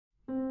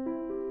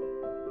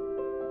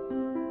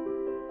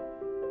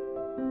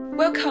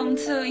Welcome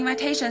to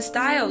Invitation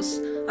Styles.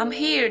 I'm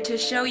here to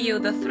show you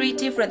the 3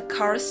 different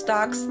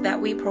cardstocks that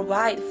we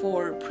provide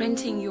for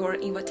printing your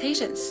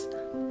invitations.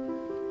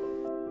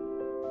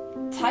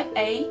 Type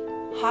A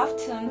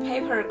half-tone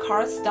paper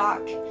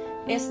cardstock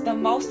is the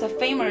most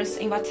famous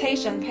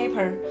invitation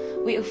paper.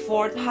 We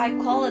afford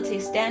high-quality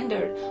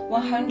standard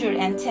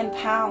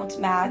 110-pound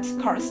matte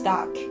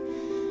cardstock,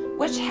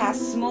 which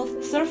has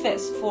smooth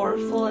surface for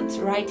fluent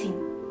writing.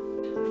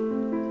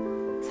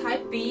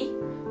 Type B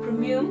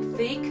premium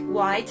thick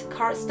white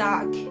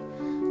cardstock.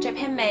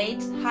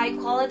 Japan-made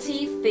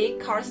high-quality thick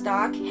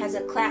cardstock has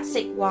a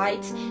classic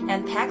white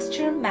and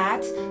texture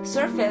matte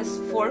surface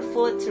for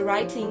fluent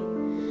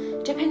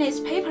writing. Japanese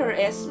paper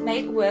is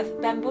made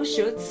with bamboo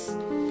shoots,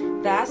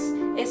 thus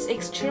is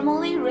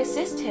extremely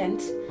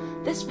resistant.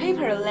 This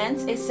paper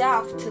lends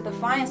itself to the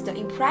finest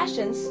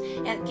impressions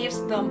and gives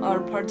them a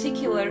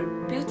particular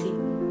beauty.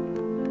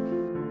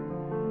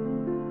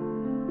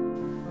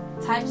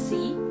 Type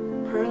C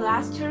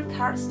Perlaster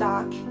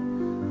cardstock.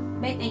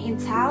 Made in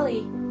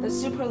Italy, the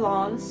super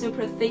long,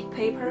 super thick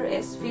paper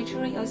is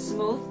featuring a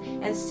smooth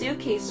and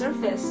silky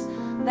surface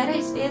that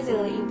is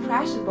easily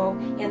impressionable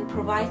and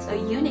provides a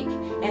unique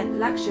and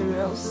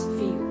luxurious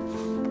feel.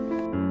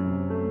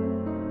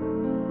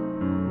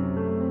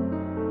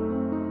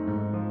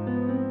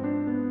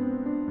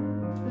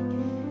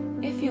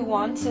 If you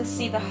want to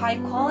see the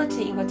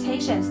high-quality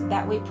invitations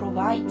that we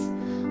provide,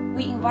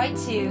 we invite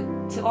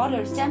you to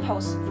order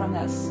samples from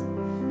us.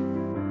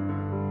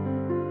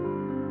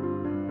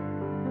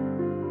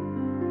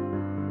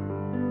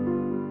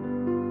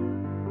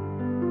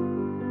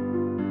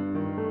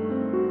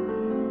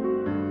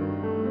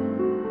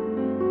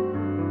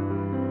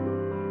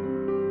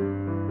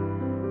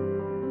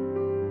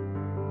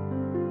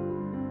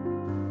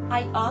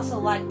 I'd also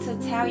like to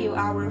tell you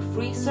our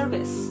free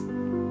service.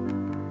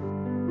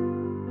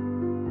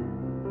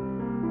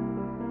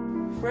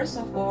 First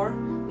of all,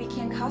 we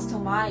can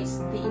customize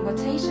the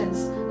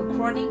invitations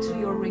according to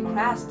your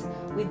request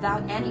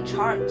without any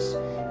charge,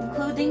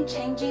 including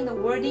changing the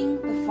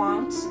wording, the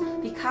fonts,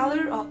 the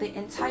color of the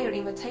entire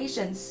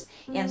invitations,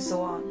 and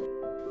so on.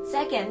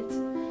 Second,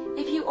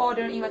 if you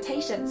order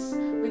invitations,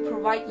 we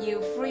provide you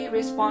free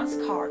response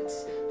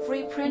cards,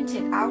 free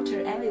printed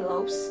outer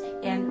envelopes,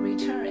 and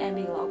return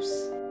envelopes.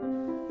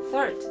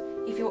 Third,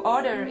 if your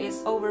order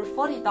is over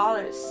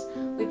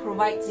 $40, we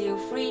provide you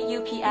free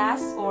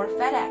UPS or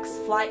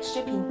FedEx flight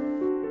shipping.